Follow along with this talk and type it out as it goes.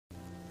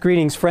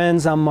Greetings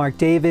friends, I'm Marc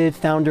David,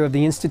 founder of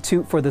the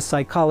Institute for the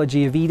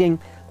Psychology of Eating.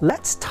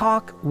 Let's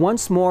talk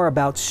once more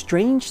about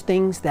strange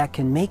things that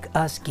can make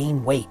us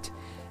gain weight.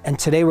 And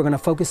today we're going to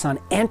focus on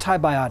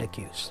antibiotic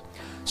use.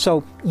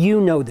 So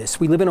you know this,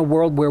 we live in a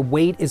world where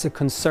weight is a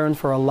concern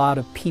for a lot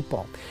of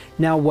people.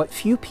 Now what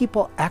few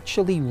people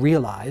actually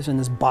realize, and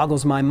this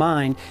boggles my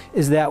mind,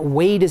 is that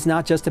weight is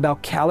not just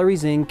about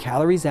calories in,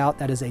 calories out.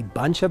 That is a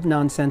bunch of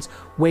nonsense.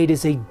 Weight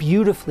is a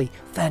beautifully,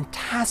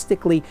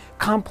 fantastically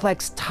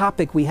complex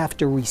topic. We have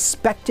to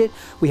respect it.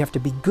 We have to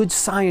be good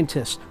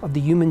scientists of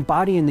the human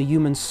body and the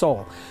human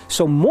soul.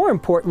 So more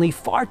importantly,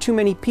 far too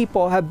many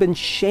people have been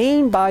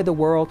shamed by the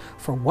world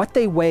for what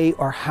they weigh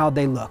or how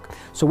they look.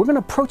 So we're going to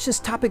approach this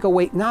topic of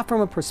weight not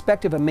from a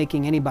perspective of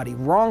making anybody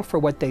wrong for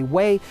what they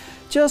weigh,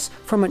 just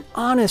from an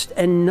honest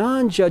and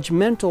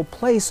non-judgmental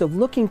place of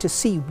looking to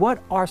see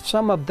what are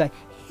some of the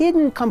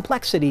hidden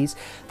complexities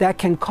that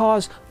can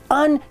cause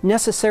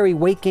unnecessary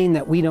weight gain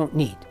that we don't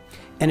need.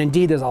 And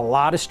indeed, there's a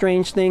lot of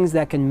strange things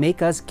that can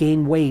make us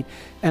gain weight.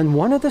 And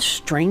one of the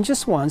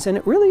strangest ones, and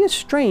it really is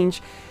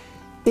strange,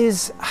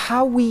 is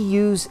how we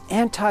use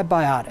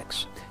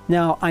antibiotics.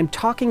 Now, I'm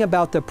talking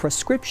about the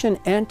prescription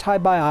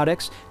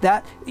antibiotics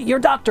that your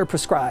doctor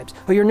prescribes,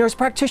 or your nurse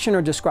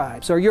practitioner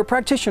prescribes, or your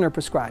practitioner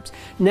prescribes.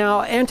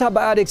 Now,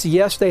 antibiotics,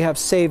 yes, they have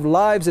saved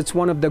lives. It's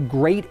one of the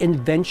great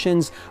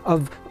inventions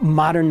of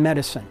modern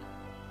medicine.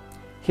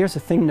 Here's the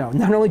thing though,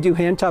 not only do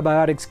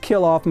antibiotics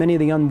kill off many of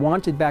the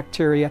unwanted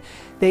bacteria,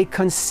 they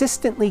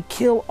consistently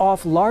kill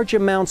off large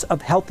amounts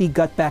of healthy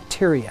gut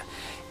bacteria.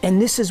 And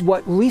this is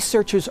what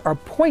researchers are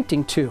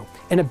pointing to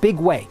in a big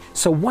way.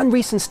 So one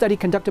recent study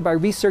conducted by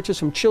researchers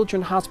from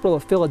Children's Hospital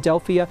of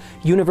Philadelphia,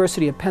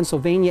 University of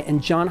Pennsylvania,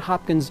 and Johns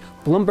Hopkins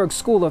Bloomberg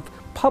School of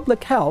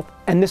Public Health,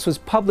 and this was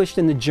published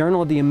in the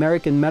Journal of the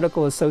American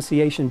Medical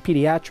Association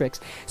Pediatrics.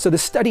 So the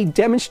study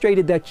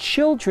demonstrated that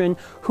children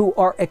who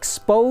are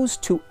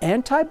exposed to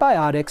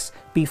antibiotics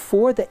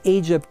before the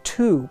age of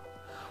 2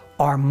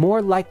 are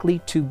more likely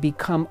to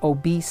become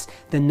obese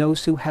than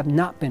those who have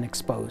not been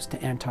exposed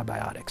to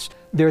antibiotics.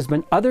 There's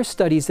been other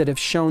studies that have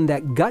shown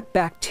that gut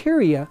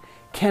bacteria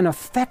can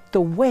affect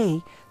the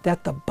way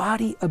that the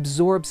body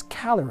absorbs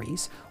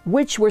calories,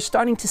 which we're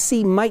starting to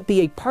see might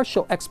be a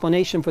partial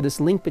explanation for this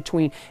link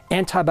between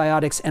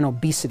antibiotics and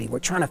obesity. We're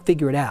trying to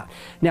figure it out.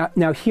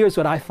 Now here's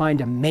what I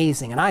find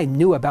amazing, and I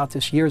knew about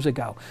this years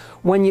ago.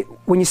 When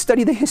you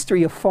study the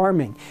history of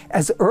farming,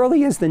 as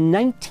early as the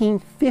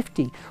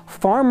 1950s,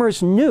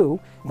 farmers knew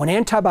when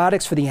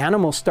antibiotics for the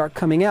animals start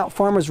coming out,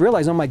 farmers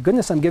realize, oh my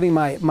goodness, I'm giving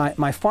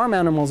my farm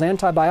animals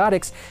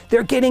antibiotics,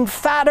 they're getting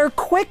fatter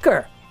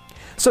quicker.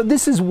 So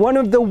this is one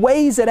of the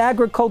ways that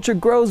agriculture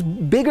grows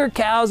bigger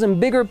cows and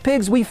bigger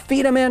pigs. We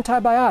feed them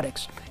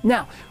antibiotics.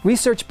 Now,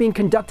 research being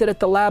conducted at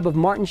the lab of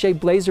Martin J.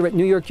 Blazer at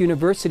New York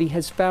University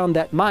has found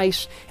that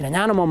mice, in an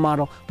animal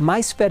model,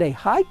 mice fed a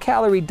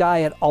high-calorie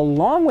diet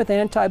along with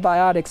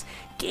antibiotics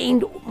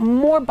gained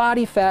more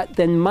body fat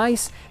than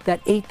mice that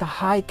ate the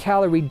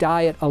high-calorie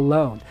diet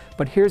alone.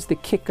 But here's the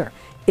kicker.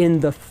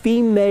 In the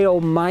female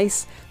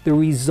mice, the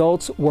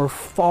results were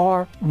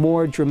far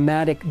more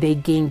dramatic. They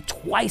gained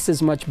twice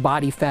as much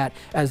body fat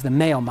as the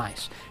male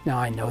mice. Now,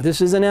 I know this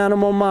is an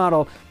animal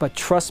model, but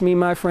trust me,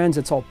 my friends,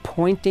 it's all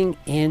pointing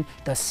in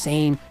the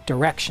same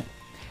direction.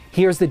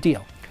 Here's the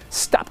deal.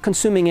 Stop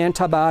consuming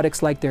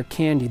antibiotics like they're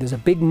candy. There's a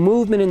big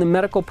movement in the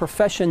medical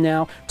profession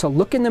now to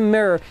look in the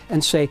mirror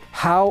and say,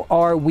 how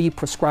are we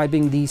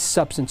prescribing these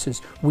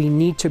substances? We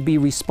need to be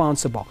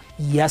responsible.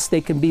 Yes,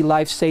 they can be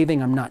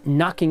life-saving. I'm not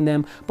knocking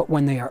them, but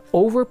when they are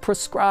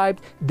overprescribed,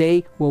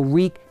 they will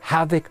wreak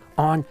havoc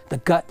on the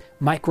gut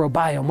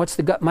microbiome. What's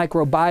the gut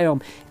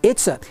microbiome?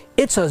 It's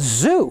a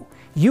zoo.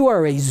 You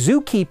are a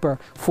zookeeper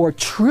for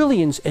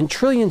trillions and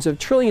trillions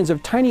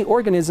of tiny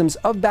organisms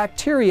of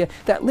bacteria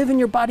that live in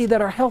your body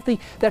that are healthy,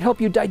 that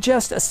help you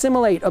digest,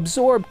 assimilate,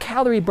 absorb,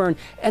 calorie burn,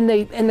 and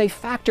they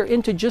factor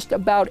into just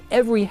about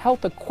every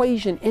health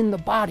equation in the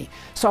body.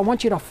 So I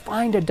want you to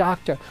find a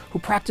doctor who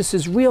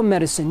practices real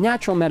medicine,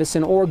 natural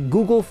medicine, or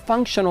Google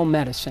functional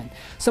medicine.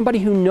 Somebody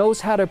who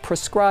knows how to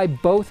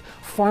prescribe both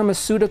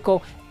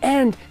pharmaceutical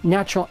and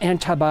natural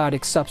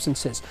antibiotic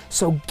substances.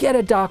 So get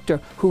a doctor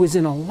who is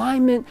in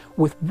alignment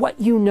with what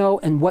you know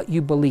and what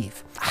you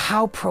believe.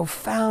 How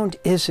profound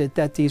is it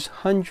that these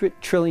 100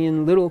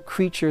 trillion little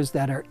creatures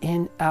that are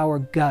in our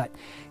gut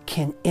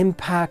can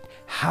impact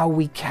how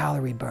we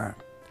calorie burn?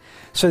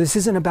 So this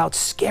isn't about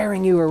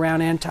scaring you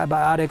around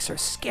antibiotics or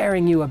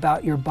scaring you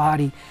about your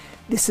body.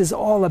 This is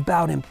all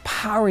about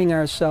empowering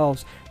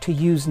ourselves to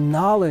use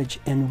knowledge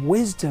and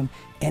wisdom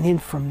and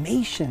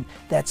information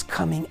that's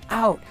coming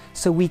out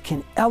so we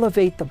can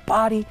elevate the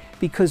body,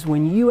 because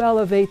when you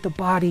elevate the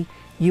body,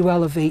 you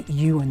elevate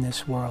you in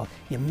this world.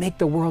 You make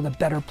the world a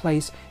better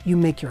place. You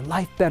make your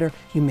life better.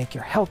 You make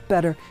your health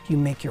better. You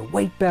make your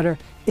weight better.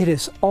 It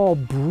is all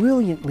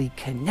brilliantly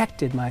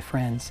connected, my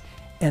friends,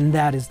 and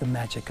that is the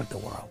magic of the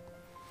world.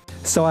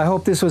 So I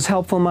hope this was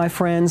helpful, my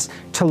friends.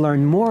 To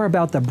learn more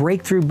about the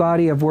breakthrough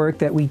body of work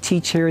that we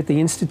teach here at the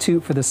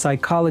Institute for the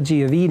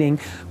Psychology of Eating,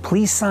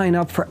 please sign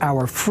up for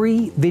our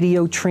free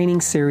video training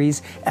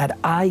series at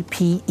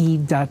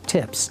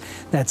IPE.tips.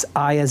 That's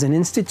I as in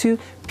institute,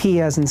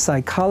 P as in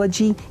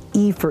psychology,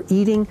 E for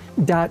eating,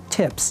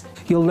 .tips.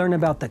 You'll learn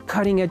about the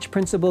cutting-edge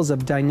principles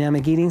of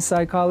dynamic eating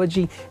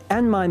psychology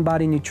and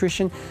mind-body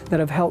nutrition that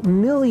have helped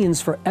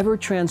millions forever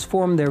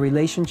transform their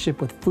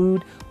relationship with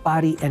food,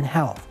 body, and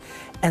health.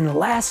 And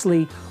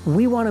lastly,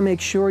 we want to make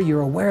sure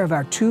you're aware of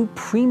our two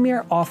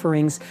premier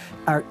offerings.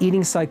 Our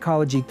Eating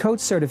Psychology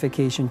Coach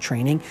Certification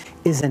Training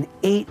is an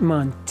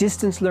 8-month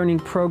distance learning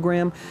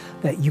program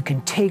that you can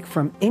take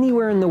from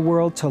anywhere in the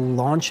world to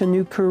launch a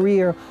new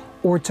career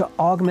or to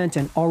augment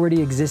an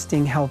already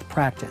existing health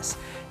practice.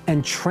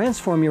 And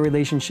Transform Your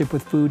Relationship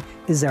with Food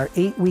is our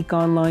 8-week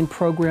online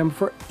program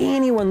for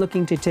anyone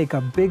looking to take a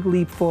big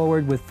leap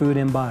forward with food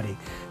and body.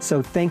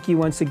 So thank you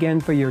once again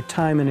for your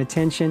time and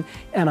attention,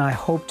 and I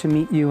hope to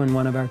meet you in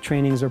one of our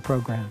trainings or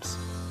programs.